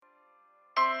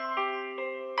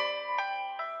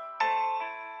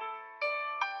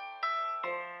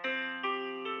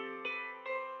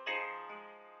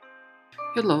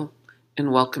Hello,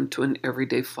 and welcome to an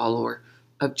everyday follower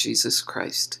of Jesus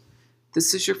Christ.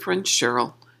 This is your friend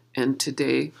Cheryl, and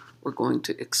today we're going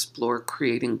to explore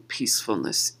creating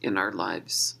peacefulness in our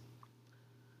lives.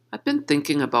 I've been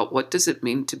thinking about what does it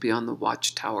mean to be on the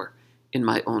watchtower in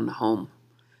my own home.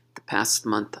 The past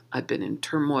month I've been in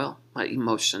turmoil, my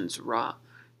emotions raw,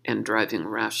 and driving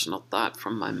rational thought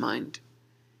from my mind.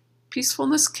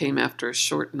 Peacefulness came after a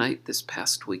short night this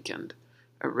past weekend,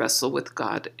 a wrestle with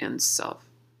God and self,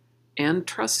 and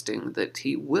trusting that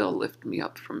He will lift me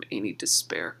up from any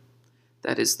despair.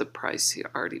 That is the price He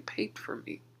already paid for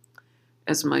me.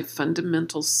 As my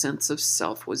fundamental sense of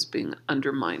self was being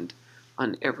undermined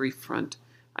on every front,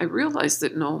 I realized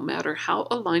that no matter how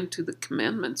aligned to the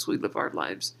commandments we live our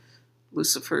lives,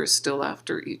 Lucifer is still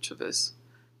after each of us.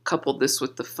 Couple this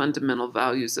with the fundamental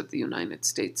values of the United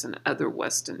States and other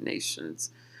Western nations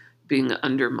being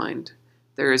undermined,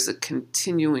 there is a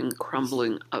continuing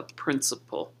crumbling of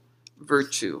principle,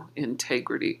 virtue,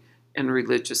 integrity, and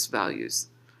religious values,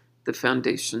 the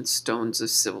foundation stones of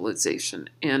civilization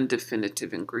and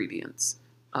definitive ingredients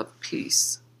of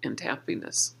peace and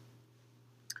happiness.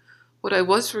 What I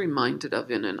was reminded of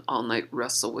in an all-night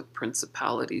wrestle with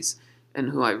principalities and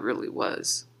who I really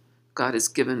was, God has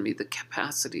given me the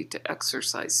capacity to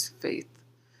exercise faith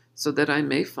so that I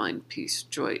may find peace,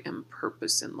 joy, and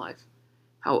purpose in life.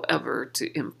 However,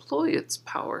 to employ its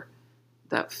power,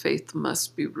 that faith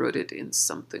must be rooted in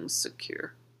something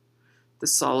secure. The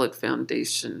solid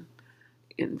foundation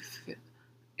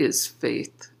is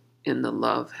faith in the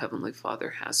love Heavenly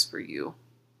Father has for you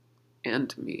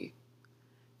and me,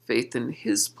 faith in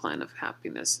His plan of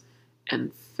happiness,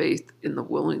 and faith in the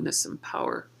willingness and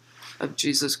power of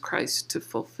Jesus Christ to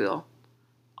fulfill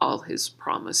all His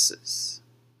promises.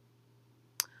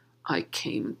 I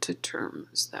came to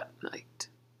terms that night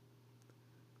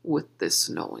with this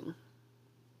knowing.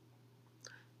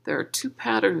 There are two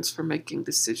patterns for making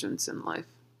decisions in life: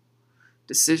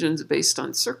 decisions based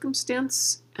on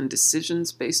circumstance and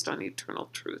decisions based on eternal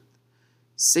truth.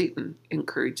 Satan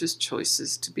encourages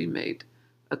choices to be made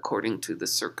according to the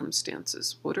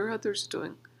circumstances. What are others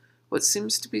doing? What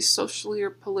seems to be socially or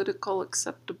politically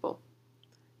acceptable?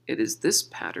 It is this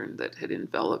pattern that had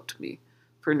enveloped me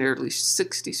for nearly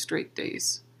 60 straight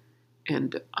days,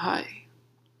 and I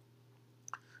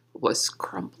was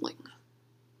crumbling.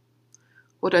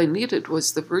 What I needed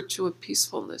was the virtue of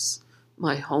peacefulness.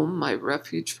 My home, my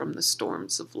refuge from the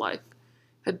storms of life,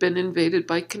 had been invaded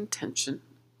by contention,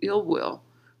 ill will,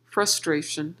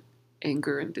 frustration,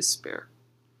 anger, and despair.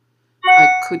 I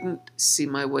couldn't see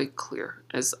my way clear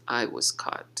as I was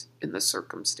caught in the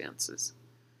circumstances.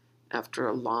 After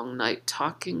a long night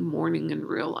talking, mourning, and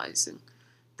realizing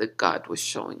that God was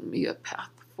showing me a path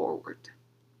forward,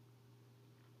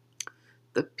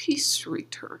 the peace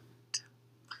returned.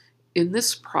 In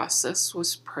this process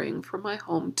was praying for my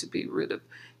home to be rid of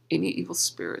any evil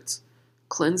spirits,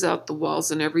 cleanse out the walls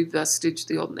and every vestige of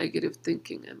the old negative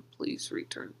thinking, and please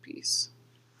return peace.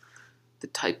 The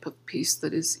type of peace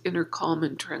that is inner calm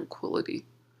and tranquility,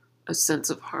 a sense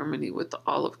of harmony with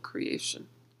all of creation.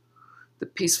 The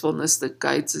peacefulness that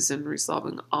guides us in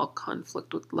resolving all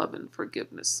conflict with love and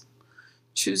forgiveness,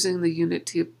 choosing the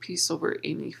unity of peace over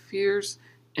any fears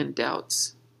and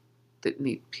doubts that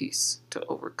need peace to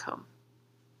overcome.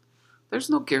 There's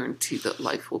no guarantee that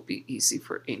life will be easy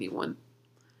for anyone.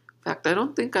 In fact, I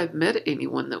don't think I've met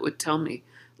anyone that would tell me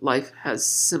life has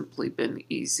simply been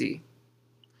easy.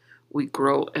 We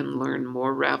grow and learn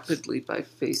more rapidly by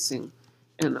facing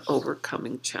and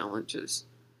overcoming challenges.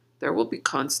 There will be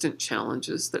constant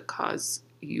challenges that cause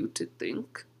you to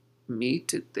think, me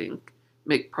to think,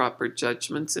 make proper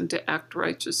judgments, and to act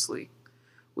righteously.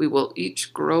 We will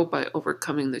each grow by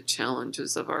overcoming the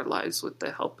challenges of our lives with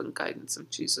the help and guidance of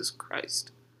Jesus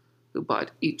Christ, who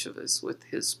bought each of us with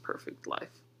His perfect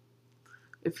life.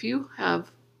 If you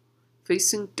have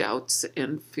facing doubts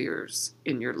and fears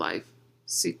in your life,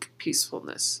 seek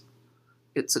peacefulness.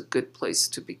 It's a good place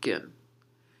to begin.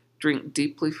 Drink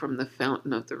deeply from the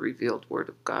fountain of the revealed Word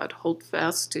of God. Hold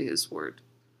fast to His Word.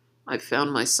 I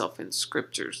found myself in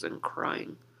scriptures and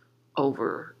crying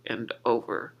over and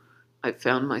over. I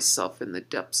found myself in the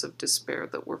depths of despair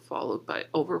that were followed by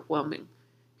overwhelming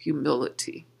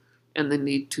humility and the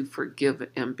need to forgive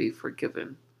and be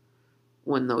forgiven.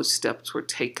 When those steps were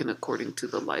taken according to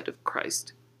the light of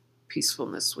Christ,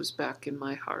 peacefulness was back in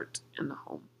my heart and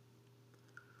home.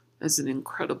 As an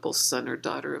incredible son or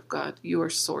daughter of God, you are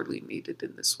sorely needed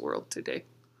in this world today.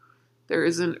 There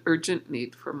is an urgent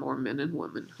need for more men and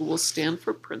women who will stand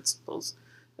for principles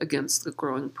against the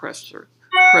growing pressures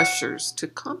to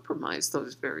compromise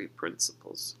those very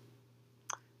principles.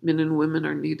 Men and women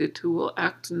are needed who will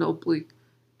act nobly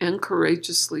and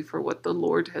courageously for what the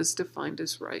Lord has defined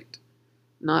as right,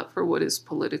 not for what is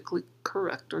politically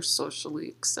correct or socially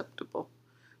acceptable.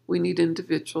 We need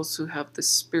individuals who have the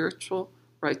spiritual,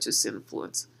 righteous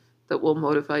influence that will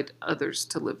motivate others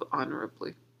to live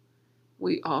honorably.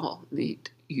 We all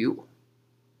need you.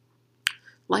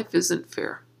 Life isn't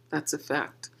fair, that's a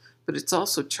fact, but it's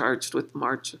also charged with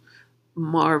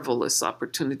marvelous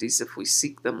opportunities if we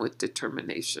seek them with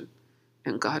determination.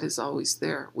 And God is always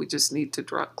there. We just need to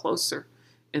draw closer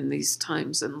in these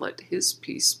times and let His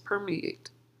peace permeate.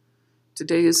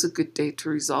 Today is a good day to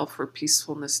resolve for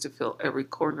peacefulness to fill every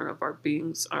corner of our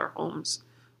beings, our homes,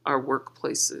 our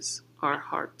workplaces, our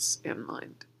hearts and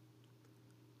mind.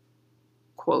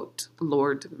 Quote,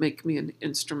 Lord, make me an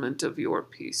instrument of your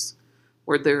peace.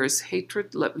 Where there is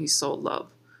hatred, let me sow love.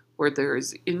 Where there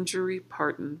is injury,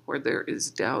 pardon. Where there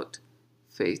is doubt,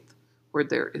 faith. Where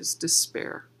there is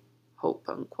despair, hope,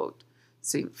 unquote.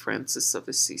 St. Francis of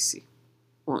Assisi.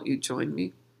 Won't you join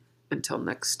me? Until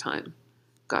next time,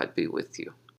 God be with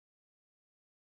you.